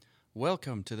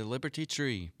Welcome to the Liberty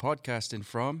Tree, podcasting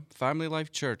from Family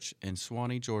Life Church in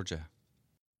Swanee, Georgia.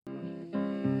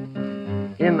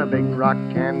 In the big rock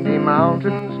candy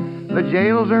mountains, the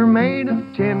jails are made of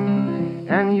tin,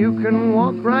 and you can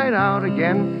walk right out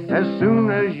again as soon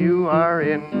as you are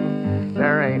in.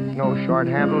 There ain't no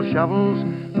short-handled shovels,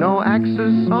 no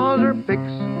axes, saws, or picks.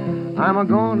 I'm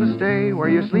a-going to stay where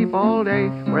you sleep all day,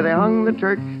 where they hung the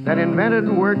Turk that invented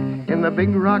work in the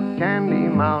big rock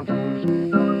candy mountains.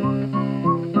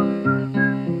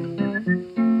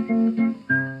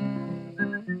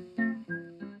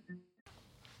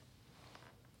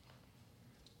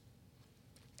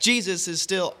 Jesus is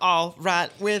still all right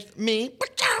with me.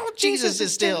 Jesus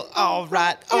is still all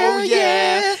right. Oh,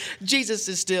 yeah. Jesus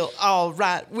is still all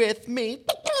right with me.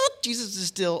 Jesus is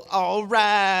still all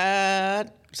right.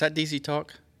 Is that DC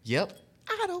Talk? Yep.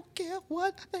 I don't care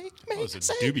what they may Oh, it's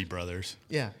say. Doobie Brothers.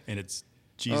 Yeah. And it's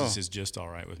Jesus is just all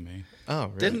right with me. Oh,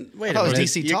 really? Didn't wait. Oh, a it's minute.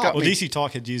 DC You Talk. got Well, me- DC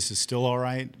Talk had Jesus is still all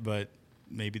right, but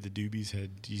maybe the Doobies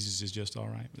had Jesus is just all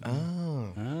right with me.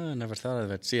 Oh. I never thought of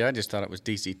it. See, I just thought it was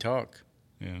DC Talk.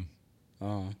 Yeah.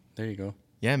 Oh, there you go.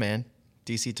 Yeah, man.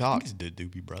 DC I Talk. think it's the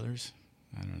Doobie Brothers.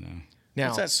 I don't know. Now,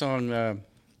 What's that song?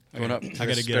 Going up. I I gotta got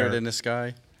get Spirit our- in the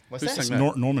Sky. What's Who that? sang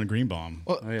that? Norman Greenbaum.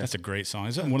 Oh, yeah. That's a great song.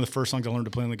 It's one of the first songs I learned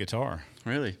to play on the guitar.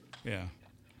 Really? Yeah.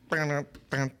 Never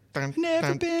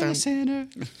Never been a sinner,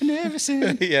 never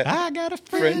sinned. Yeah. I got a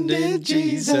Friend in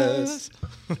Jesus.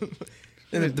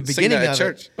 The Sing beginning that at of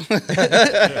church.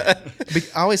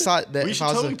 it. I always thought that We if should I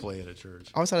was totally a, play it at church.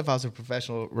 I always thought if I was a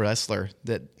professional wrestler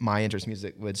that my entrance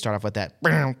music would start off with that.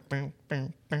 But I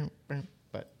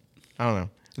don't know.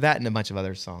 That and a bunch of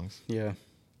other songs. Yeah.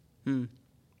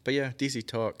 But yeah, DC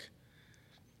Talk.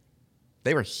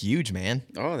 They were huge, man,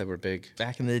 Oh, they were big.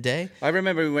 back in the day. I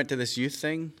remember we went to this youth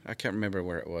thing. I can't remember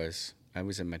where it was. I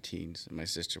was in my teens, and my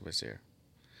sister was there.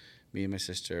 Me and my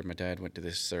sister, my dad went to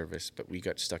this service, but we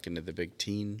got stuck into the big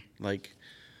teen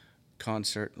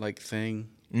concert thing.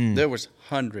 There was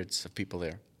hundreds of people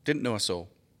there. Didn't know a soul.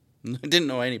 Didn't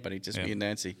know anybody. Just me and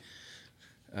Nancy.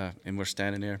 And we're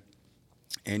standing there,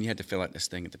 and you had to fill out this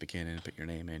thing at the beginning and put your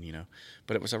name in,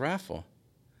 But it was a raffle,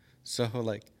 so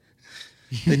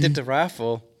they did the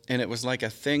raffle. And it was like a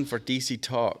thing for DC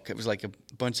Talk. It was like a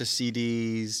bunch of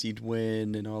CDs you'd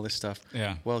win and all this stuff.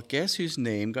 Yeah. Well, guess whose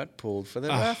name got pulled for the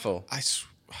raffle?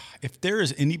 If there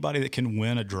is anybody that can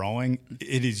win a drawing,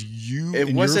 it is you It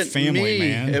and wasn't your family, me.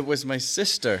 man. It was my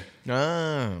sister,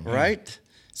 Oh. right?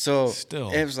 So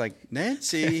Still. it was like,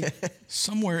 Nancy,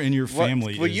 Somewhere in your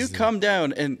family will is you the- come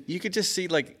down? And you could just see,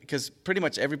 because pretty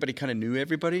much everybody kind of knew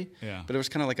everybody. Yeah. But it was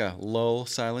kind of like a lull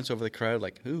silence over the crowd,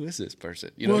 like, who is this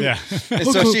person? Yeah. And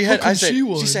so come she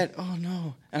won? she said, oh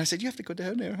no. And I said, you have to go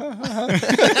down there. Ha, ha,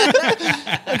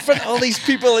 ha. In front of all these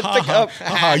people and pick up. You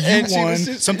And she won. was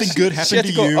just- Something good she happened had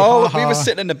to go you. all- Ha, we ha. were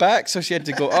sitting in the back, so she had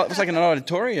to go, it was like an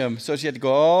auditorium. So she had to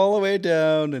go all the way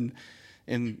down. And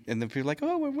then people were like,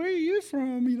 oh, well, where are you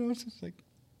from? So it's like,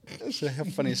 that's the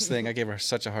funniest thing. I gave her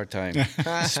such a hard time.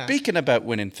 Speaking about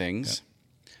winning things,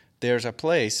 there's a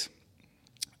place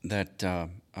that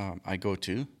I go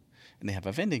to, and they have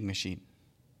a vending machine.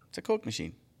 It's a Coke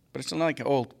machine, but it's not like an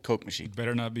old Coke machine.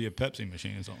 Better not be a Pepsi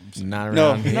machine or something. Not around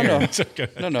No, here. no, no, So go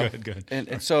ahead, no, no. Go ahead.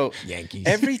 And so Yankees.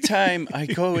 every time I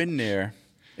go in there,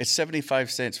 it's 75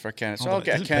 cents for a can. So I'll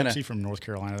get a Isn't can of. Pepsi from North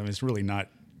Carolina? I mean, it's really not.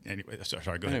 Anyway, sorry.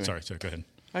 Go ahead. Anyway. Sorry. Go ahead.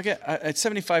 I get it's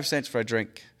 75 cents for a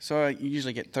drink. So I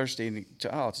usually get thirsty and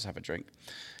I'll just have a drink.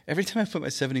 Every time I put my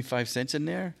 75 cents in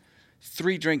there,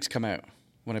 3 drinks come out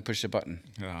when I push the button.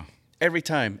 Yeah. Every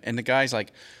time. And the guy's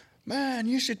like, man,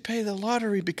 you should pay the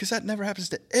lottery because that never happens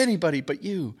to anybody but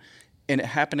you. And it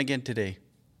happened again today.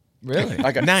 Really?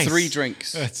 I got Nice. 3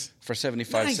 drinks That's- for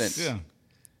 75 Nice. cents. Yeah.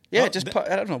 Yeah, Well,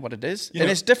 I don't know what it is. You And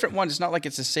know- it's different ones. It's not like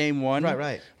it's the same one.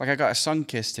 Right. Like I got a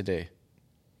Sunkiss today.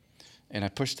 And I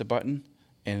pushed the button.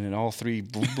 And then all 3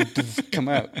 boom, boom, boom, come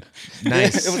out.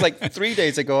 Nice. It was like 3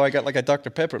 days ago. I got like a Dr.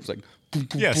 Pepper. It was like, boom,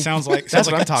 boom, Yeah. boom. Sounds like That's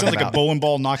what I'm like talking sounds like a about. bowling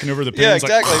ball knocking over the pins. Yeah, like,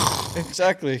 exactly.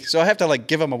 Exactly. So I have to like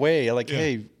give them away. Like, Yeah.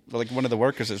 hey, like one of the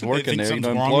workers that's they working think there, something's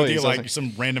wrong with employees. you. I was Like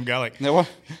some random guy. Like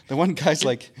the one guy's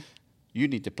like, you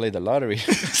need to play the lottery.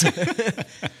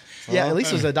 Yeah, at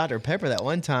least it was a Dr. Pepper that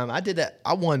one time. I did that.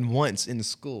 I won once in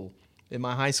school. In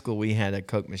my high school, we had a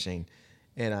Coke machine.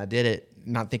 And I did it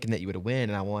not thinking that you would win.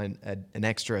 And I won an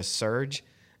extra Surge.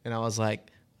 And I was like,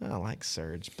 I like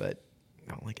Surge, but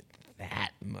I don't like it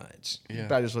that much. Yeah.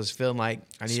 But I just was feeling like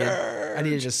I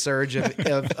needed a surge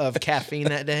of caffeine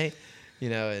that day.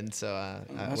 And so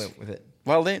I went with it.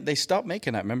 Well, they stopped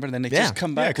making that, remember? And then they Yeah. just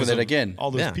come back 'cause with it of again.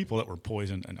 All those Yeah. people that were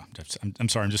poisoned. And I'm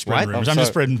sorry, I'm just spreading What? rumors. Oh, I'm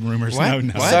just sorry. spreading rumors. What? No,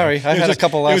 no. What? Sorry, I It was had a just-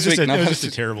 couple it last was just week. a- No, It was it's just a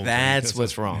just- terrible thing. That's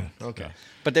what's wrong. Yeah. Okay.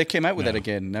 But they came out with No. it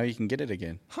again. Now you can get it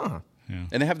again. Huh. Yeah.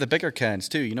 And they have the bigger cans,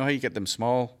 too. You know how you get them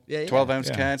small Yeah, yeah. 12-ounce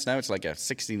Yeah. cans? Now it's like a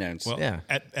 16-ounce. Well, Yeah.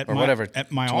 at Or my, whatever,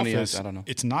 at my 20 office, ounce, I don't know.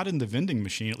 it's not in the vending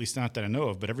machine, at least not that I know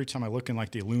of. But every time I look in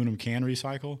like the aluminum can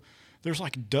recycle, there's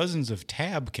like dozens of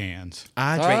Tab cans.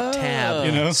 I drank Ah. Tab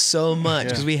You know? so much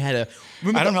because we had a.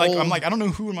 Remember I don't the know. Like, old- I'm like, I don't know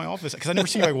who in my office because I never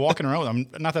see you like walking around.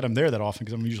 Not that I'm there that often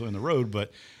because I'm usually on the road,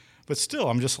 but still,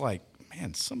 I'm just like,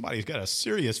 man, somebody's got a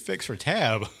serious fix for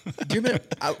Tab. Do you remember?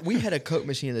 We had a Coke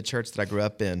machine in the church that I grew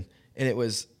up in, and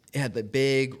it had the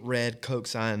big red Coke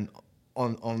sign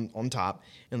on top,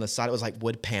 and the side it was like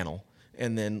wood panel,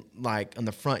 and then like on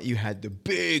the front you had the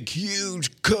big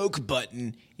huge Coke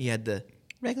button. You had the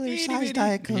regular size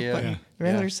Diet Coke Yeah. button, Yeah.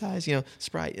 regular Yeah. size,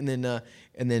 Sprite, and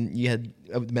then you had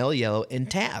Mellow Yellow and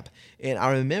Tab. And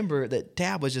I remember that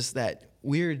Tab was just that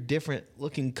weird, different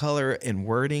looking color and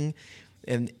wording,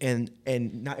 and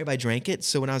not everybody drank it.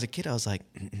 So when I was a kid, I was like,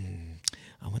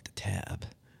 I want the Tab.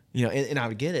 And I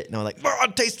would get it, and I was like, "Oh,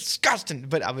 it tastes disgusting,"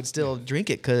 but I would still drink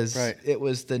it because Right. it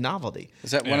was the novelty.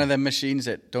 Is that one of them machines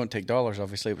that don't take dollars,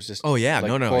 obviously? It was just Oh, yeah. like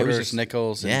No, it was quarters, just-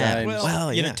 nickels, and yeah. dimes.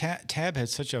 Well, you yeah. know, Tab had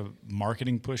such a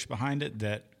marketing push behind it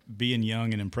that being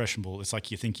young and impressionable, it's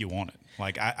like you think you want it.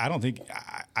 Like I don't think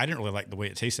I didn't really like the way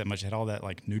it tasted that much. It had all that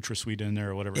like NutraSweet in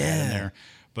there or whatever it had in Yeah. there,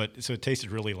 but so it tasted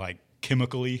really like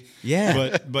chemically.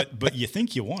 Yeah. But you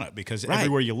think you want it because Right.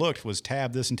 everywhere you looked was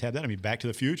Tab this and Tab that. I mean, Back to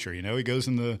the Future. He goes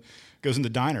in the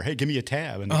diner. Hey, give me a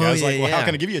Tab, and the Oh, guy's yeah, like, well, yeah. how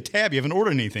can I give you a Tab? You haven't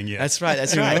ordered anything yet. That's right.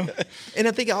 That's You right. know? And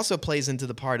I think it also plays into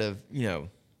the part of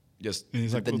just And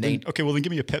he's like, the well, name. okay, well then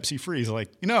give me a Pepsi Freeze. Like,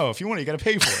 if you want it, you got to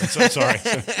pay for it. So, sorry.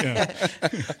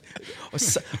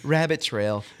 Rabbit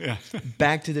Trail, Yeah.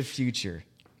 Back to the Future,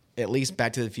 at least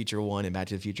Back to the Future 1 and Back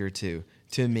to the Future 2,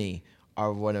 to me,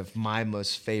 are one of my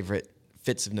most favorite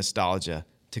fits of nostalgia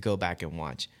to go back and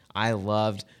watch. I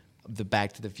loved the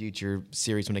Back to the Future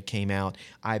series when it came out.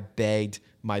 I begged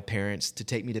my parents to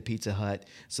take me to Pizza Hut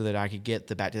so that I could get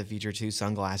the Back to the Future 2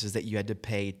 sunglasses that you had to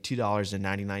pay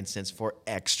 $2.99 for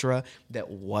extra. That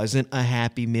wasn't a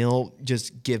Happy Meal.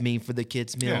 Just give me for the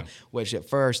kids' meal. Yeah. Which at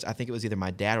first I think it was either my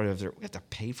dad or we have to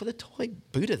pay for the toy.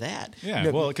 Boo to that. Yeah,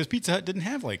 No, well, because Pizza Hut didn't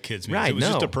have like kids meals. Right, It was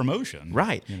just no. a promotion.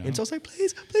 right. you know? And so I was like,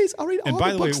 please, I'll read And all by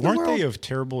the the way, books in the weren't world. they of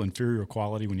terrible inferior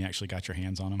quality when you actually got your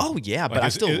hands on them? Oh, yeah, but Like, I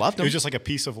still loved It them. was just like a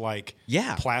piece of like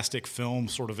Yeah. plastic film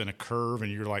sort of in a curve,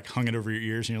 and you're like hung it over your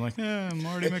ears, and you're like,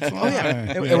 Marty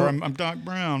McFly. Oh, yeah. Or I'm Doc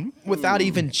Brown. Without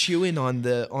even chewing on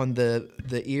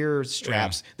the ear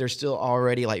straps, they're still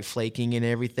already like flaking and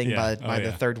everything Yeah. by the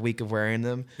yeah. third week of wearing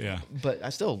them. Yeah. But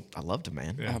I loved them,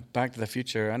 man. Yeah. Back to the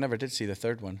Future. I never did see the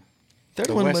third one. Third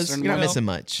The one was Western you're not one? missing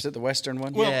much. Is it the Western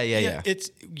one? Well, Yeah.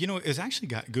 It's it's actually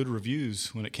got good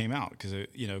reviews when it came out because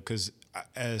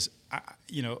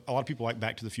a lot of people like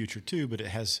Back to the Future too, but it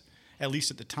has, at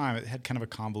least at the time, it had kind of a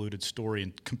convoluted story,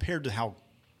 and compared to how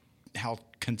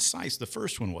concise the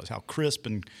first one was, how crisp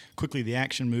and quickly the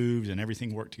action moved and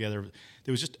everything worked together.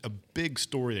 There was just a big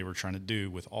story they were trying to do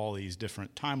with all these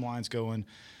different timelines going.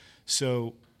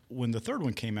 So when the third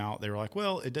one came out, they were like,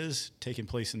 well, it does take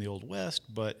place in the Old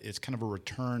West, but it's kind of a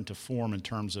return to form in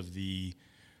terms of the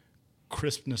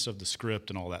crispness of the script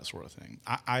and all that sort of thing.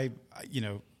 I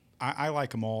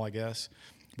like them all, I guess.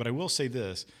 But I will say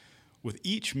this, with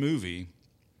each movie,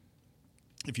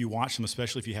 if you watch them,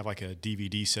 especially if you have like a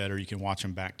DVD set or you can watch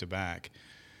them back to back,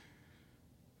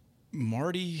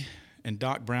 Marty and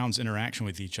Doc Brown's interaction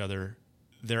with each other,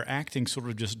 their acting sort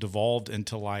of just devolved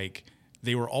into like,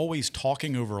 they were always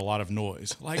talking over a lot of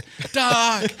noise. Like,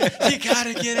 Doc, you got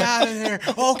to get out of there.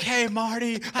 Okay,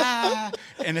 Marty. Ah.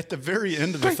 And at the very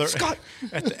end of the third,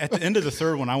 at the end of the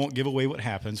third one, I won't give away what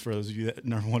happens for those of you that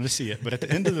never want to see it. But at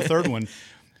the end of the third one,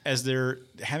 as they're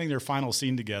having their final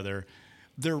scene together,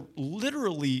 they're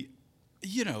literally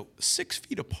 6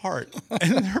 feet apart,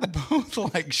 and they're both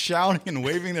like shouting and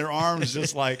waving their arms,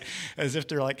 just like as if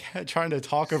they're like trying to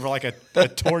talk over like a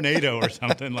tornado or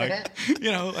something. Like,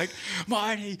 like,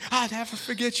 Marty, I'll never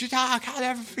forget you, Doc. I'll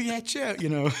never forget you.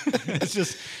 It's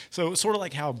just so sort of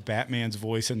like how Batman's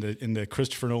voice in the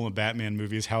Christopher Nolan Batman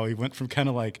movies, how he went from kind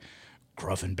of like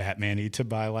gruff and Batman-y to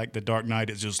by like the Dark Knight,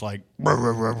 it's just like, like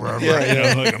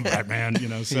I'm Batman,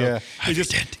 So Yeah. it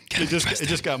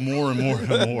just got more and more and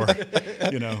more,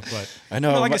 But I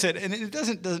know, But like I said, and it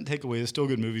doesn't take away. It's still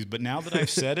good movies. But now that I've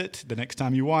said it, the next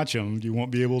time you watch them, you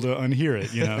won't be able to unhear it.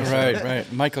 So,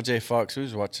 Right. Michael J. Fox, who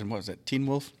was watching, what was it, Teen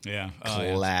Wolf? Yeah.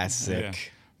 Classic. Yeah.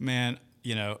 Man,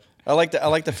 I like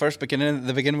the first the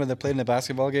beginning when they're playing the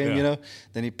basketball game, Yeah. you know.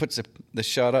 Then he puts the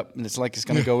shot up, and it's like it's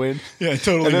gonna go in. Yeah,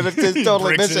 totally. And then it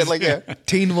totally Breaks misses it. his- Like, yeah.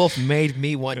 Teen Wolf made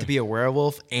me want to be a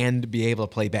werewolf and be able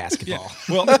to play basketball.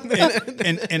 Well,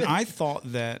 and I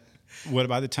thought that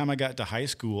by the time I got to high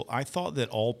school, I thought that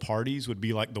all parties would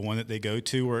be like the one that they go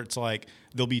to, where it's like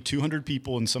there'll be 200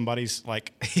 people in somebody's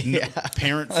like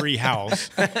parent-free house,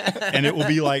 and it will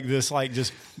be like this, like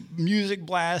just music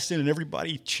blasting and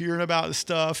everybody cheering about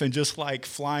stuff and just like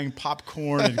flying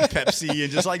popcorn and Pepsi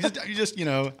and just you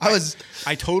know,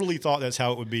 I totally thought that's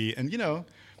how it would be, and you know.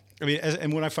 I mean,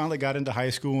 and when I finally got into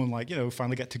high school and like, you know,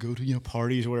 finally got to go to, you know,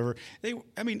 parties or whatever,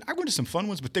 I went to some fun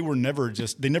ones, but they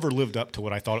never lived up to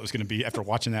what I thought it was going to be after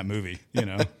watching that movie, you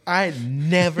know? I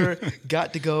never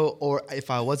got to go, or if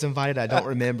I was invited, I don't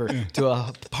remember, to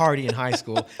a party in high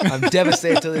school. I'm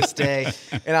devastated to this day.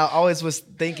 And I always was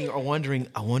thinking or wondering,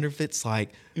 I wonder if it's like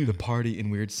the party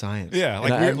in Weird Science. Yeah,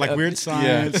 like Weird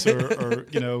Science or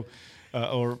you know,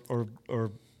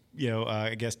 or you know,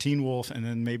 I guess Teen Wolf, and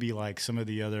then maybe like some of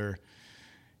the other,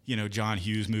 you know, John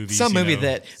Hughes movies. Some movie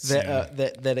know,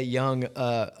 that a young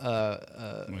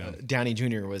Downey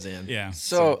Jr. was in. yeah.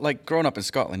 So, like, growing up in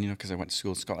Scotland, you know, because I went to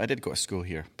school in Scotland. I did go to school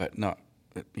here, but not,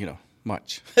 you know,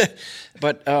 much.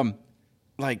 But,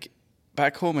 like,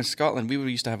 back home in Scotland, we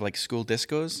used to have, like, school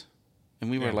discos,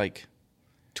 and we were, like,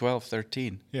 12,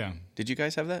 13. Yeah. Did you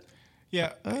guys have that?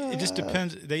 Yeah, it just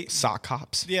depends. Sock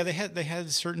hops. Yeah, they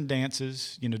had certain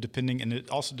dances, you know, depending, and it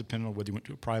also depended on whether you went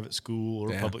to a private school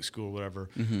or a public school or whatever.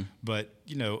 Mm-hmm. But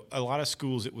you know, a lot of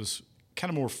schools it was kind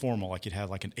of more formal, like you'd have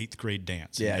like an 8th grade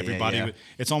dance. Yeah, and everybody yeah. would.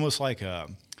 It's almost like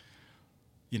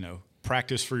you know,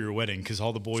 practice for your wedding because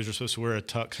all the boys are supposed to wear a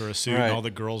tux or a suit, Right. and all the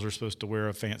girls are supposed to wear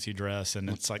a fancy dress, and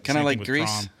it's like Kinda same like thing with Grease.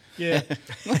 prom. Yeah,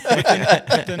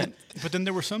 but then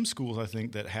there were some schools I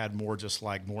think that had more just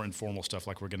like more informal stuff,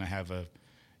 like we're going to have a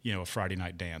Friday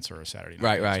night dance or a Saturday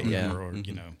night Right, dance right, yeah. or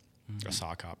you know, a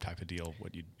sock hop type of deal,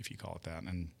 if you call it that,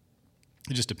 and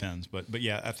it just depends. But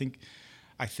yeah, I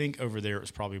think over there it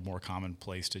was probably more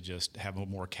commonplace to just have a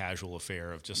more casual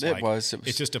affair of just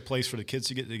it's just a place for the kids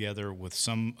to get together with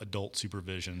some adult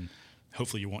supervision.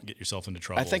 Hopefully, you won't get yourself into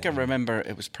trouble. I think I remember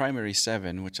it was primary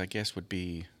 7, which I guess would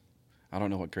be, I don't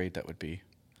know what grade that would be.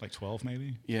 like 12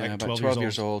 maybe. Yeah, like about 12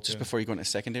 years old, just Yeah. before you go into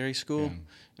secondary school.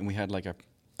 Yeah. And we had like a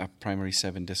primary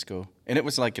 7 disco. And it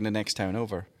was like in the next town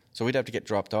over. So we'd have to get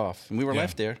dropped off. And we were Yeah.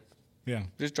 left there, Yeah.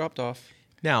 just dropped off.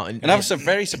 Now, And I was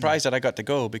very surprised that I got to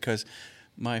go because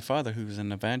my father, who was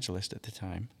an evangelist at the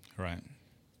time, Right.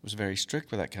 was very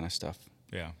strict with that kind of stuff.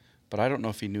 Yeah. But I don't know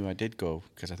if he knew I did go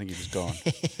because I think he was gone.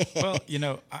 Well, you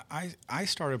know, I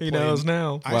started he playing. knows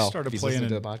now. I started if he's playing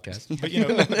listening in, to the podcast. But you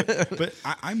know, but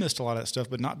I missed a lot of that stuff.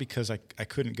 But not because I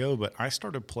couldn't go. But I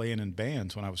started playing in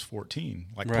bands when I was 14,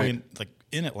 like Right. playing like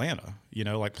in Atlanta. You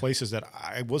know, like places that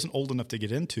I wasn't old enough to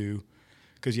get into,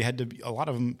 because you had to be. A lot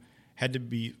of them had to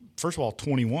be first of all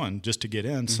 21 just to get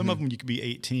in. Some of them you could be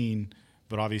 18,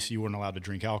 but obviously you weren't allowed to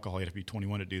drink alcohol. You had to be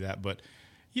 21 to do that. But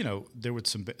you know, there would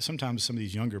sometimes some of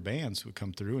these younger bands would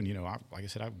come through, and you know, like I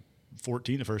said, I was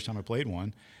 14 the first time I played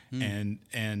one,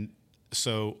 and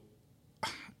so,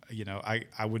 you know,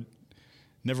 I would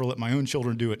never let my own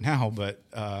children do it now, but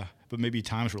maybe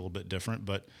times were a little bit different.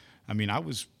 But I mean, I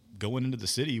was going into the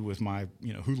city with my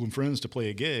hoodlum friends to play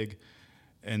a gig,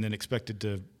 and then expected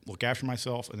to look after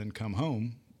myself and then come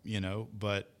home, you know,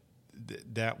 but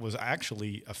that was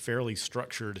actually a fairly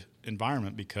structured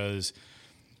environment because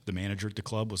the manager at the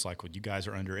club was like, well, you guys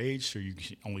are underage, so you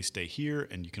can only stay here,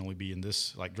 and you can only be in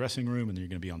this like dressing room, and then you're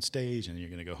going to be on stage, and then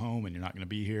you're going to go home, and you're not going to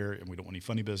be here, and we don't want any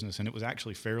funny business. And it was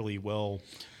actually fairly well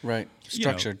Right.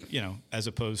 Structured. you know, as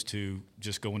opposed to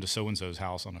just going to so-and-so's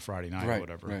house on a Friday night or Right,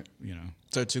 whatever, right. you know.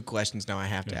 So 2 questions now I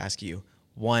have to ask you.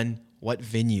 1, what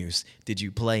venues did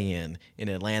you play in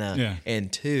Atlanta? Yeah.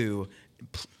 And 2,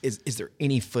 is there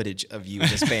any footage of you in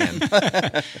this band?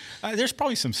 There's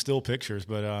probably some still pictures,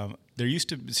 but there used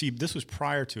to this was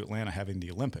prior to Atlanta having the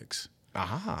Olympics.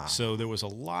 Ah. So there was a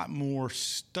lot more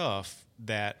stuff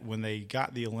that when they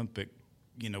got the Olympic,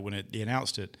 you know, when they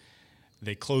announced it,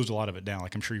 they closed a lot of it down.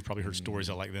 Like I'm sure you've probably heard stories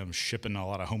of like them shipping a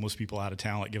lot of homeless people out of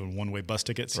town, like giving one-way bus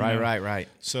tickets. you know? Right.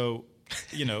 So,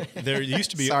 you know, there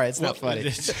used to be. Sorry, it's not funny.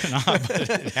 It's not, but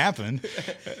it happened.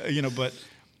 You know, but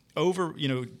over, you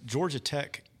know, Georgia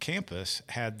Tech campus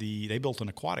they built an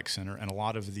aquatic center, and a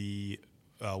lot of the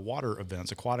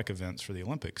aquatic events for the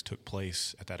Olympics took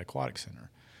place at that aquatic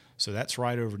center. So that's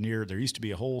right over near. There used to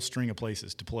be a whole string of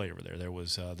places to play over there. There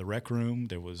was the Rec Room.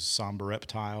 There was Samba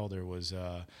Reptile. There was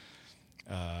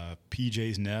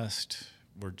PJ's Nest.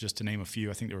 Or just to name a few.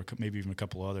 I think there were maybe even a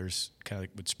couple others kind of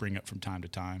would spring up from time to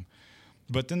time.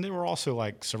 But then there were also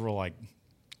like several like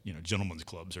gentlemen's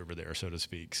clubs over there, so to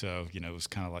speak. So, it was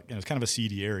kind of like, it was kind of a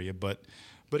seedy area, but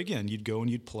again, you'd go and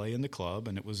you'd play in the club,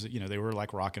 and it was, they were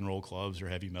like rock and roll clubs or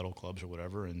heavy metal clubs or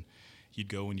whatever, and you'd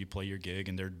go and you'd play your gig,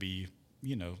 and there'd be,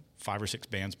 5 or 6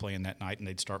 bands playing that night, and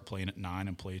they'd start playing at 9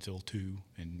 and play till 2,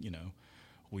 and,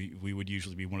 we would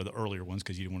usually be one of the earlier ones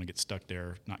because you didn't want to get stuck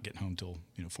there, not getting home till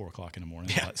 4 o'clock in the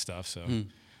morning, all that stuff. So,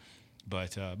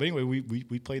 but anyway,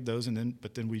 we played those, and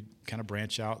then we'd kind of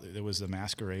branch out. There was the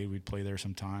Masquerade. We'd play there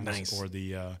sometimes, Nice. or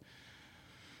the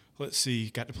let's see,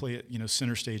 got to play at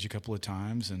Center Stage a couple of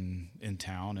times and in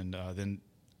town, and then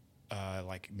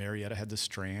like Marietta had the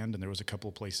Strand, and there was a couple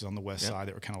of places on the west side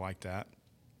that were kind of like that.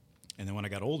 And then when I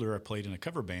got older, I played in a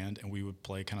cover band, and we would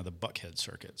play kind of the Buckhead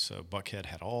circuit. So Buckhead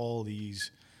had all these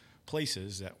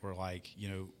places that were like,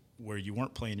 where you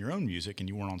weren't playing your own music and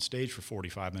you weren't on stage for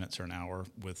 45 minutes or an hour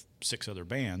with 6 other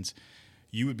bands.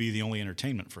 You would be the only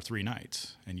entertainment for 3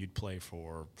 nights, and you'd play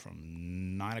from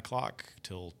 9 o'clock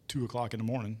till 2 o'clock in the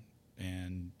morning.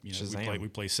 And we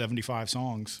play 75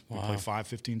 songs. Wow. We play 5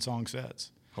 15-song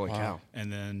sets. Holy cow.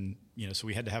 And then, so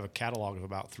we had to have a catalog of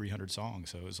about 300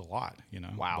 songs. So it was a lot,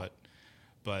 Wow.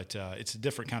 But it's a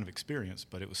different kind of experience.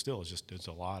 But it was still it's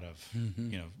a lot of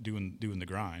doing the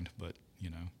grind. But a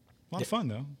lot of fun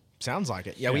though. Sounds like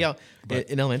it. Yeah, we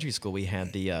in elementary school we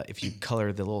had the if you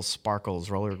color the little sparkles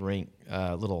roller rink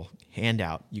little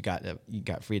handout, you got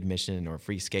free admission or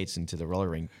free skates into the roller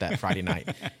rink that Friday night.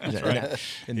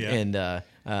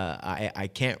 I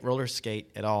can't roller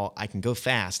skate at all. I can go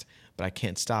fast, but I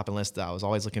can't stop unless I was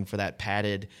always looking for that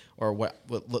padded or what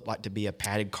looked like to be a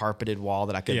padded carpeted wall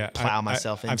that I could plow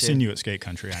myself into. I've seen you at Skate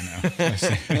Country. I know.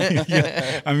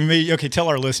 Yeah. I mean, maybe, tell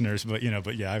our listeners, but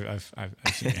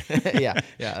I've seen you.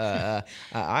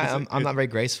 I'm not very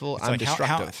graceful. I'm like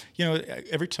destructive.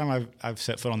 Every time I've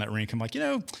set foot on that rink, I'm like,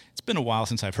 it's been a while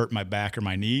since I've hurt my back or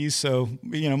my knees, so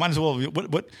might as well.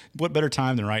 What better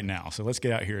time than right now? So let's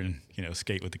get out here and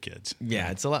skate with the kids. Yeah,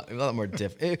 it's a lot more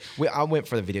different. I went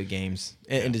for the video games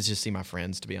and to just see my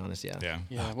friends. To be honest, yeah.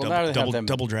 Well, now they have them.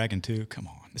 Double Dragon 2. Come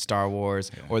on. Star Wars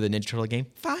or the Ninja Turtle game.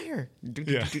 Fire.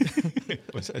 Yeah.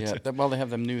 Well, they have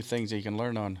them new things that you can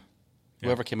learn on.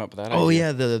 Whoever came up with that. Oh idea.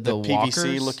 yeah, the PVC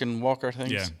walkers. looking walker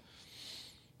things. Yeah.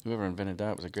 Whoever invented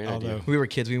that was a great idea. We were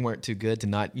kids. We weren't too good to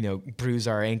not, bruise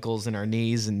our ankles and our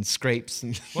knees and scrapes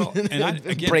and,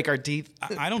 and break our teeth.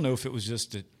 I don't know if it was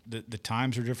just the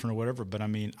times are different or whatever, but I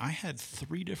mean, I had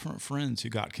 3 different friends who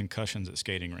got concussions at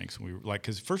skating rinks. We were like,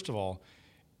 because first of all,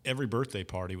 every birthday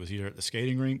party was either at the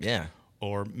skating rink,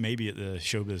 or maybe at the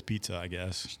Showbiz Pizza, I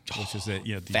guess, which is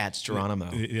that Fats Geronimo.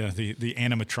 The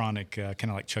animatronic kind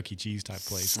of like Chuck E. Cheese type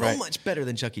place. So much better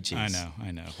than Chuck E. Cheese.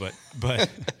 I know,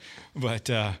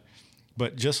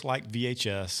 but just like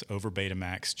VHS over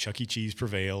Betamax, Chuck E. Cheese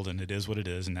prevailed, and it is what it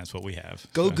is, and that's what we have.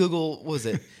 Google, what was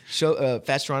it?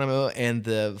 Fats Geronimo and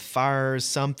the Fire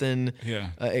something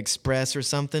Express or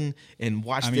something, and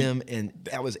watch them, and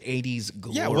that was 80s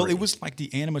glory. Yeah, well, it was like the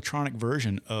animatronic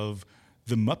version of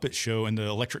the Muppet Show and the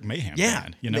Electric Mayhem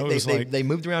Band. It was they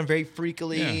moved around very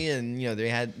freakily, and they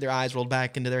had their eyes rolled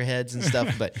back into their heads and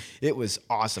stuff. But it was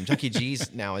awesome. Chuck E.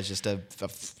 Cheese now is just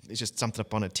it's just something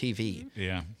up on a TV.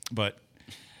 Yeah, but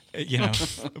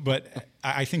but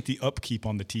I think the upkeep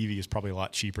on the TV is probably a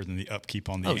lot cheaper than the upkeep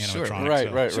on the animatronic.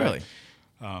 Sure. Right. Surely.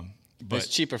 But it's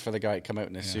cheaper for the guy to come out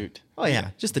in a suit. Oh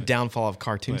yeah, just the downfall of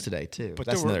cartoons today too. But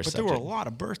that's another subject. There were a lot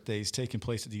of birthdays taking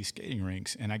place at these skating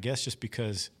rinks, and I guess just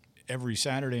because every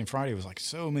Saturday and Friday was like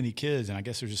so many kids, and I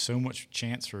guess there's just so much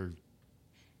chance for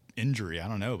injury. I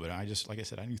don't know, but I just, like I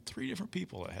said, I knew 3 different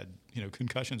people that had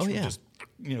concussions from just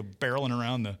barreling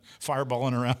around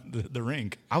fireballing around the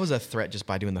rink. I was a threat just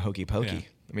by doing the hokey pokey. Yeah.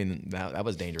 I mean, that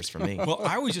was dangerous for me. Well,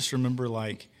 I always just remember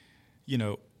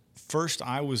first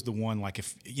I was the one, like,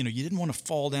 if you didn't want to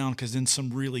fall down because then some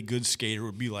really good skater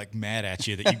would be like mad at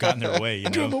you that you got in their way.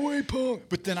 Get in my way, punk.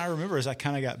 But then I remember as I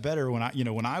kind of got better when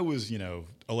I was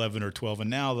 11 or 12, and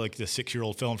now like the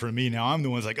 6-year-old fell in front of me. Now I'm the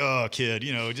one's like, oh kid,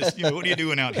 what are you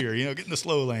doing out here? Get in the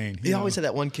slow lane. He always had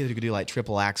that one kid who could do like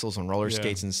triple axles on roller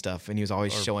skates and stuff, and he was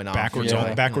always showing off.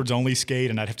 Backwards only skate,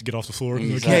 and I'd have to get off the floor.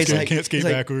 Exactly. Can't skate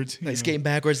backwards. Like skating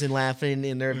backwards and laughing,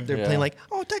 and they're playing like,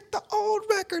 oh, take the old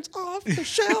records off the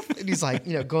shelf, and he's like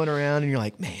going around, and you're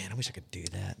like, man, I wish I could do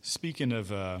that. Speaking of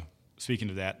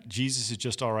that, Jesus Is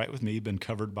Just All Right With Me, been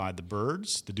covered by the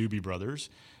Byrds, the Doobie Brothers,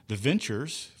 the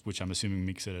Ventures, which I'm assuming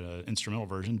makes it an instrumental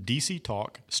version, DC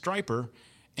Talk, Stryper,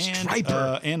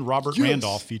 and Robert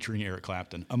Randolph featuring Eric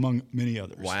Clapton, among many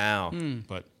others. Wow.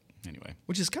 But anyway.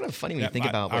 Which is kind of funny when you think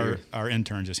about our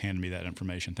intern just handed me that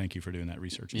information. Thank you for doing that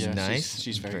research. Yeah, nice.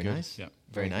 She's very good. Nice. Yeah.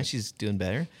 Very nice. She's doing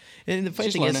better. And the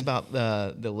funny thing is about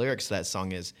the lyrics to that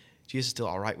song is, Jesus is still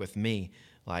all right with me.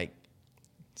 like,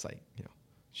 it's like,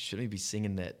 shouldn't we be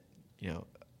singing that,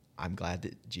 I'm glad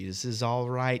that Jesus is all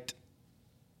right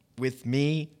with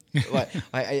me?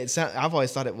 I've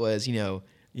always thought it was,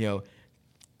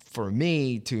 for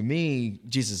me, to me,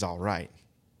 Jesus is all right.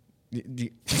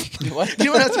 What? You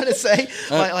know what I was trying to say?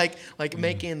 Like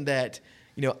making that,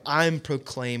 I'm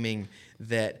proclaiming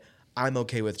that I'm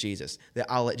okay with Jesus, that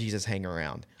I'll let Jesus hang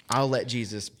around. I'll let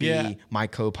Jesus be my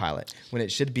co-pilot, when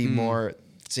it should be more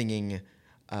singing,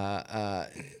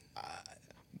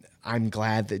 I'm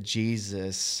glad that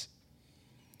Jesus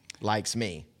likes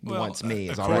me, wants me,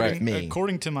 is all right with me.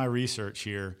 According to my research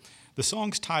here, the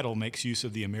song's title makes use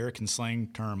of the American slang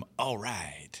term, all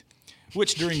right,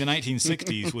 which during the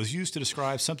 1960s was used to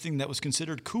describe something that was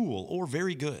considered cool or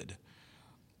very good.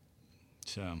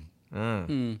 So,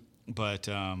 but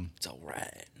It's all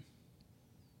right.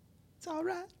 It's all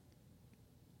right.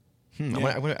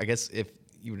 I guess if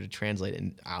you were to translate it,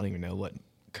 and I don't even know what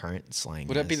current slang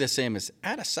Would is. that be the same as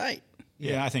out of sight?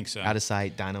 yeah, I think so. Out of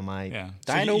sight, dynamite. Yeah,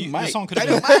 Dynamite. the song could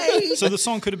have been, so the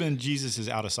song could have been "Jesus is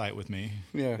out of sight with me."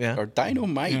 Yeah. Or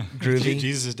dynamite. Yeah. Groovy.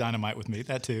 Jesus is dynamite with me.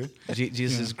 That too.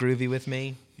 Jesus is groovy with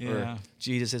me. Yeah. Or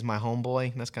Jesus is my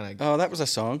homeboy. That's kind of Oh, that was a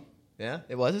song. yeah.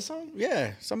 It was a song.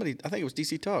 Yeah, somebody. I think it was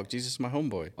DC Talk. Jesus, is my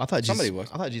homeboy. I thought somebody Jesus,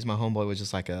 was. I thought Jesus my homeboy was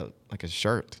just like a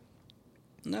shirt.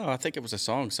 No, I think it was a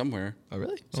song somewhere. Oh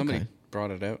really? Somebody Okay. brought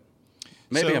it out.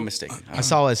 Maybe So- I'm mistaken. I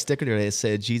saw a sticker today that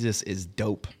said Jesus is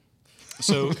dope.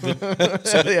 So the,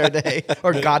 The other day,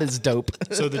 or God is dope.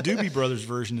 So the Doobie Brothers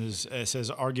version is, it says,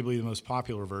 arguably the most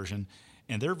popular version,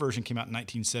 and their version came out in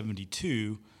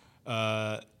 1972.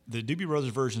 The Doobie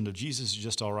Brothers version of Jesus is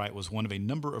Just All Right was one of a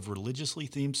number of religiously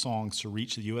themed songs to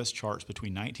reach the U.S. charts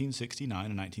between 1969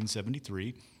 and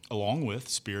 1973, along with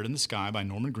Spirit in the Sky by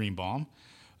Norman Greenbaum,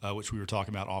 which we were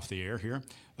talking about off the air here,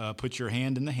 Put Your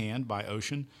Hand in the Hand by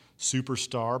Ocean,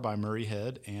 Superstar by Murray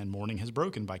Head, and Morning Has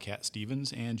Broken by Cat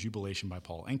Stevens, and Jubilation by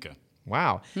Paul Anka.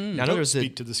 Wow. Now I know Don't there's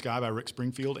Speak to the Sky by Rick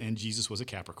Springfield, and Jesus Was a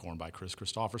Capricorn by Chris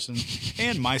Christopherson,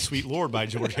 and My Sweet Lord by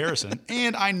George Harrison,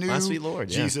 and I Knew My Sweet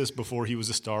Lord, yeah. Jesus Before He Was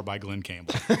a Star by Glenn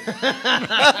Campbell.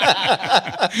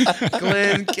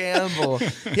 Glenn Campbell.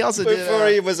 He also did Before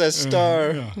he was a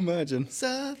star. Imagine.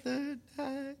 Southern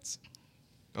Nights.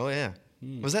 Oh yeah.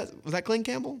 Was that Glenn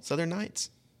Campbell? Southern Nights?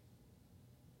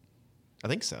 I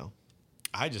think so.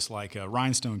 I just like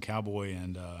Rhinestone Cowboy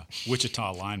and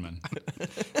Wichita Lineman.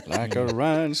 Like a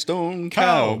rhinestone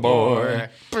Cowboy.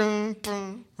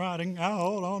 cowboy. Riding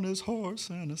out on his horse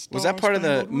and a Was that part of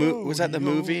the star-spangled was that the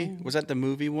rodeo. movie? Was that the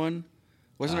movie one?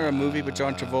 Wasn't there a movie with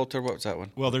John Travolta? What was that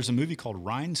one? Well, there's a movie called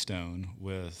Rhinestone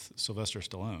with Sylvester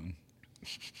Stallone.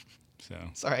 So,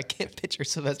 Sorry, I can't picture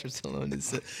Sylvester Stallone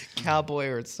as a cowboy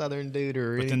or a Southern dude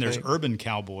or but then there's anything. Urban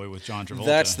Cowboy with John Travolta.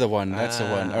 That's the one. That's the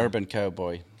one. Urban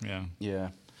Cowboy. Yeah. Yeah.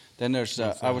 Then there's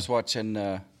I was watching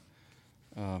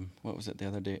what was it the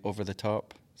other day? Over the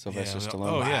Top. Sylvester Yeah,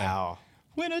 Stallone. oh, yeah. Wow.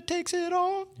 When it takes it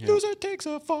all, loser takes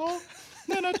a fall.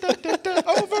 Over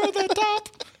the top.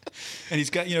 And he's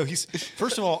got, he's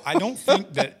first of all, I don't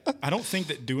think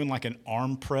that doing like an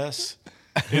arm press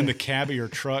in the cab of your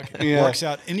truck works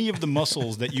out any of the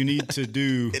muscles that you need to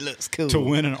do It looks cool. to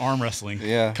win an arm wrestling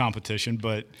Yeah. competition.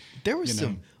 But There was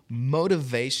some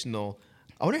motivational.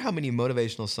 I wonder how many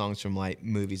motivational songs from like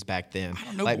movies back then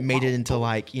know, like but made why- it into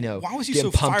like why was he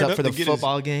getting so pumped fired up up for to the get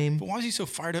football his, game. But why was he so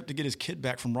fired up to get his kid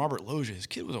back from Robert Loggia? His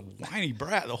kid was a whiny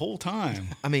brat the whole time.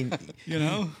 I mean,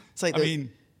 It's like I the-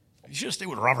 mean, you should stay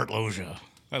with Robert Loggia.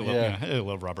 I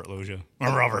love Robert Loggia.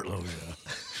 Robert Loggia.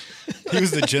 He was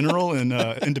the general in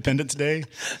Independence Day.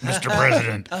 Mr.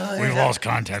 President, we've lost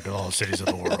contact with all the cities of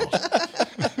the world.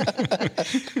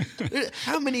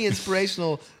 how many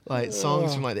inspirational like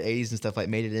songs from like the 80s and stuff like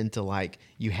made it into like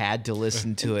you had to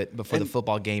listen to it before the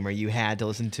football game, or you had to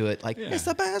listen to it like it's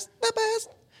the best.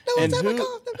 No And one's ever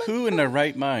called the best. who in their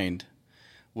right mind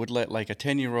would let like a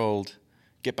 10-year-old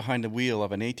get behind the wheel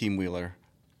of an 18-wheeler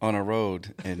on a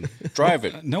road and drive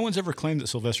it? No one's ever claimed that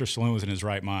Sylvester Stallone was in his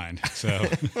right mind. So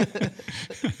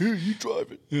Here, you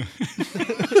drive it.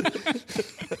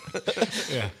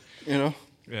 yeah, You know?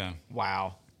 yeah,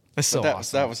 Wow, that's so that,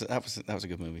 awesome. that was a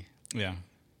good movie. yeah.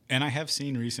 And I have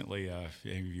seen recently, if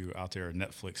any of you out there are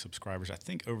Netflix subscribers, I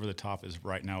think Over the Top is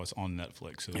right now it's on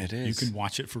Netflix. So It you is. can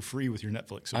watch it for free with your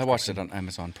Netflix subscription. I watched it on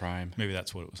Amazon Prime. Maybe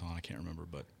that's what it was on. I can't remember,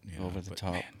 but yeah, Over the but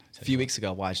Top. man, A few weeks ago,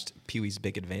 I watched Pee-wee's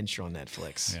Big Adventure on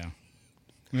Netflix. yeah,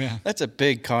 yeah, That's a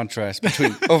big contrast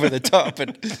between Over the Top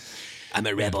and. I'm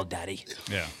a rebel, daddy.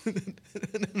 yeah.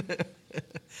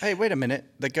 Hey, wait a minute.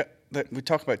 We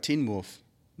talk about Teen Wolf.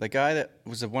 The guy that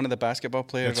was one of the basketball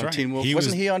players That's on right. Teen Wolf.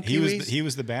 Wasn't he on Pee-wee's? He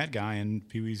was the bad guy in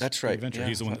Pee-wee's That's right. Adventure. Yeah,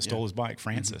 He's the one that stole yeah. his bike,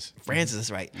 Francis. Francis,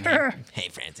 that's right. Hey,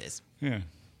 Francis. Yeah.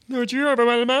 Don't you ever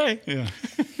want to Yeah.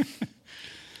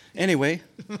 Anyway,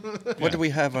 what do we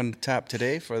have on tap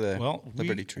today for the Well,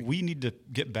 Liberty Tree? we need to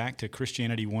get back to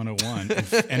Christianity 101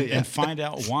 and find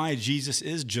out why Jesus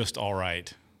is just all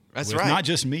right. That's with right. Not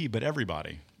just me, but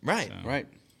everybody. Right. So, Right.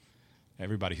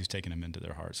 Everybody who's taken him into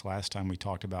their hearts. Last time we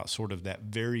talked about sort of that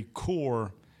very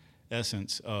core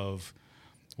essence of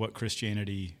what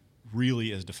Christianity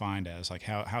really is defined as, like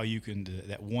how you can,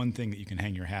 that one thing that you can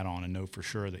hang your hat on and know for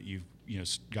sure that you've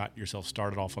got yourself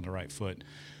started off on the right foot.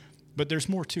 But there's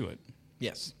more to it.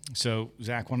 Yes. So,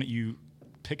 Zach, why don't you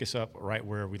pick us up right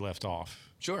where we left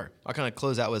off? Sure. I'll kind of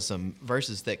close out with some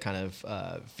verses that kind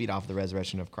of feed off the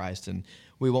resurrection of Christ. And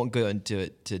we won't go into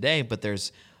it today, but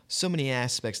there's so many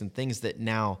aspects and things that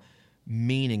now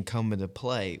mean and come into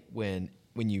play when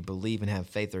you believe and have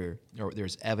faith or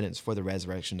there's evidence for the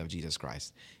resurrection of Jesus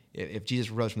Christ. If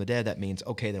Jesus rose from the dead, that means,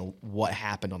 okay, then what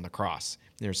happened on the cross?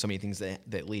 There's so many things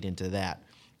that lead into that.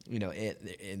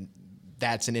 And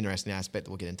that's an interesting aspect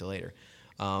that we'll get into later.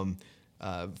 1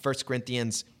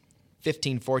 Corinthians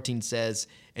 15:14 says,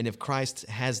 "And if Christ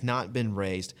has not been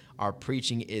raised, our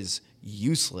preaching is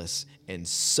useless, and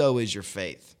so is your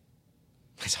faith."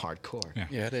 That's hardcore. Yeah.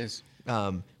 Yeah, it is.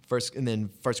 And then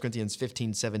 1 Corinthians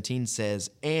 15:17 says,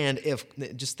 "And if,"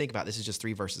 just think about it, this is just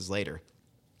 3 verses later.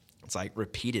 It's like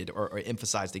repeated or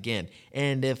emphasized again.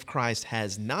 "And if Christ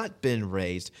has not been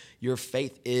raised, your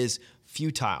faith is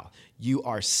futile. You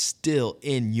are still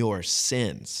in your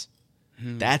sins."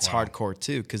 That's hardcore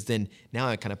too, because then now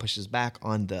it kind of pushes back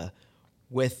on the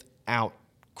without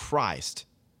Christ,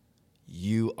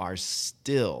 you are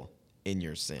still in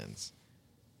your sins.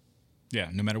 Yeah,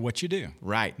 no matter what you do.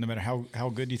 Right. No matter how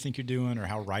good you think you're doing or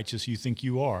how righteous you think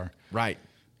you are, Right.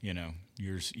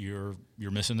 you're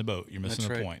missing the boat. You're missing That's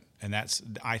the right. point. And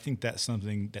I think that's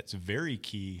something that's very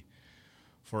key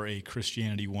for a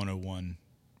Christianity 101,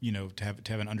 to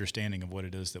have an understanding of what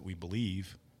it is that we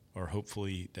believe, or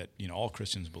hopefully that all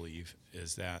Christians believe,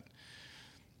 is that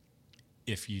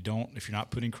if you're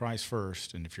not putting Christ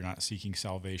first, and if you're not seeking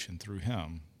salvation through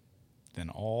him, then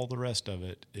all the rest of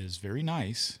it is very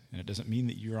nice, and it doesn't mean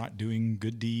that you're not doing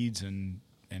good deeds and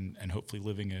hopefully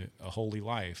living a holy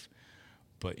life,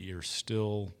 but you're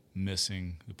still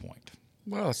missing the point.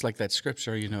 Well, it's like that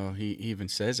scripture, he even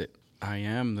says it. I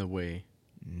am the way.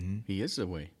 Mm-hmm. He is the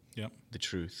way, Yep. the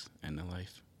truth, and the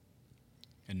life.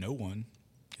 And no one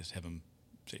is heaven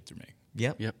saved through me.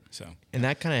 Yep. So And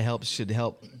that kind of should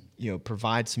help,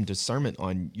 provide some discernment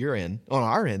on your end, on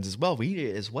our ends as well. We need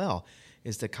it as well,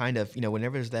 is to kind of,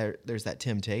 whenever there's that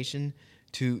temptation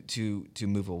to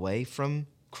move away from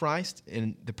Christ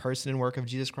and the person and work of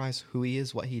Jesus Christ, who he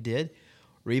is, what he did,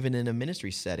 or even in a ministry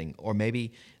setting, or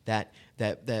maybe that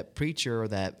preacher or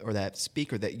that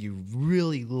speaker that you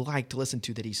really like to listen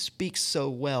to, that he speaks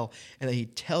so well and that he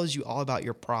tells you all about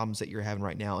your problems that you're having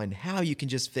right now and how you can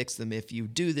just fix them if you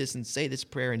do this and say this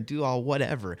prayer and do all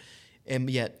whatever, and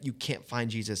yet you can't find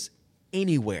Jesus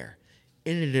anywhere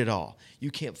in it at all.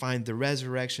 You can't find the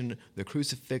resurrection, the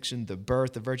crucifixion, the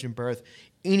birth, the virgin birth,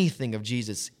 anything of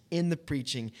Jesus in the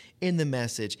preaching, in the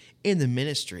message, in the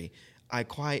ministry.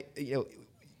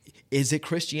 Is it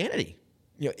Christianity?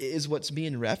 Is what's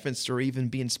being referenced or even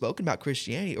being spoken about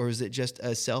Christianity, or is it just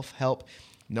a self-help,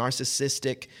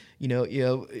 narcissistic,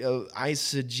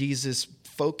 eisegesis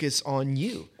focus on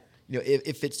you?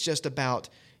 If it's just about,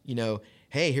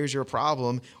 hey, here's your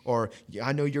problem, or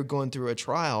I know you're going through a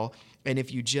trial, and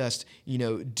if you just,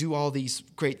 do all these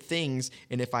great things,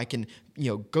 and if I can,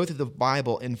 go through the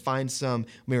Bible and find some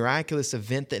miraculous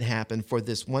event that happened for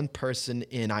this one person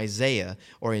in Isaiah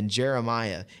or in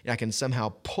Jeremiah, and I can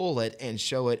somehow pull it and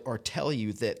show it or tell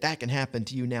you that can happen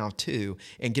to you now too,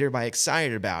 and get everybody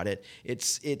excited about it,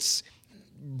 it's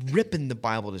ripping the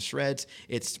Bible to shreds.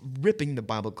 It's ripping the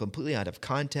Bible completely out of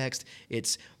context.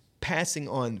 It's passing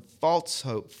on false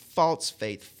hope, false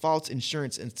faith, false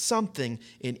insurance, and something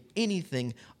in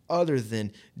anything other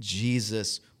than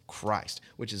Jesus Christ,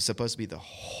 which is supposed to be the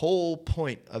whole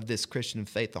point of this Christian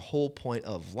faith, the whole point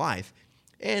of life.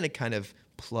 And to kind of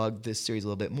plug this series a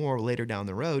little bit more later down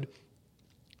the road,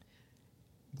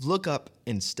 look up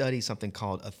and study something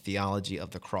called a theology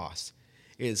of the cross.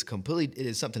 It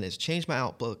is something that's changed my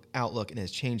outlook and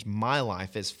has changed my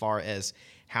life as far as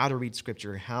how to read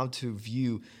Scripture, how to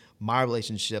view my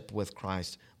relationship with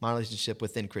Christ, my relationship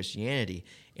within Christianity,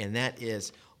 and that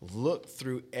is look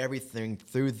through everything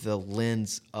through the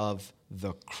lens of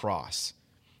the cross,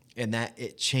 and that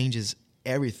it changes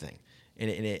everything, and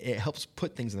it helps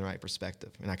put things in the right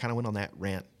perspective. And I kind of went on that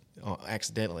rant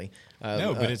accidentally.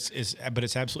 No, but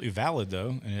it's absolutely valid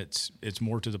though, and it's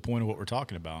more to the point of what we're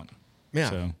talking about. Yeah.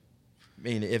 So, I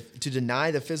mean, if to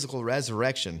deny the physical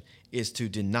resurrection is to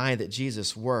deny that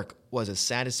Jesus' work was a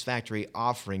satisfactory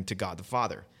offering to God the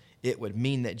Father. It would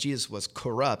mean that Jesus was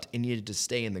corrupt and needed to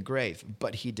stay in the grave,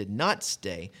 but he did not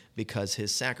stay because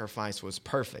his sacrifice was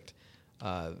perfect.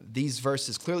 These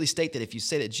verses clearly state that if you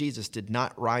say that Jesus did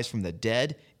not rise from the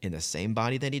dead in the same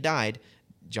body that he died,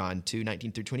 John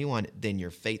 2:19 through 21, then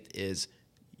your faith is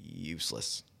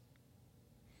useless.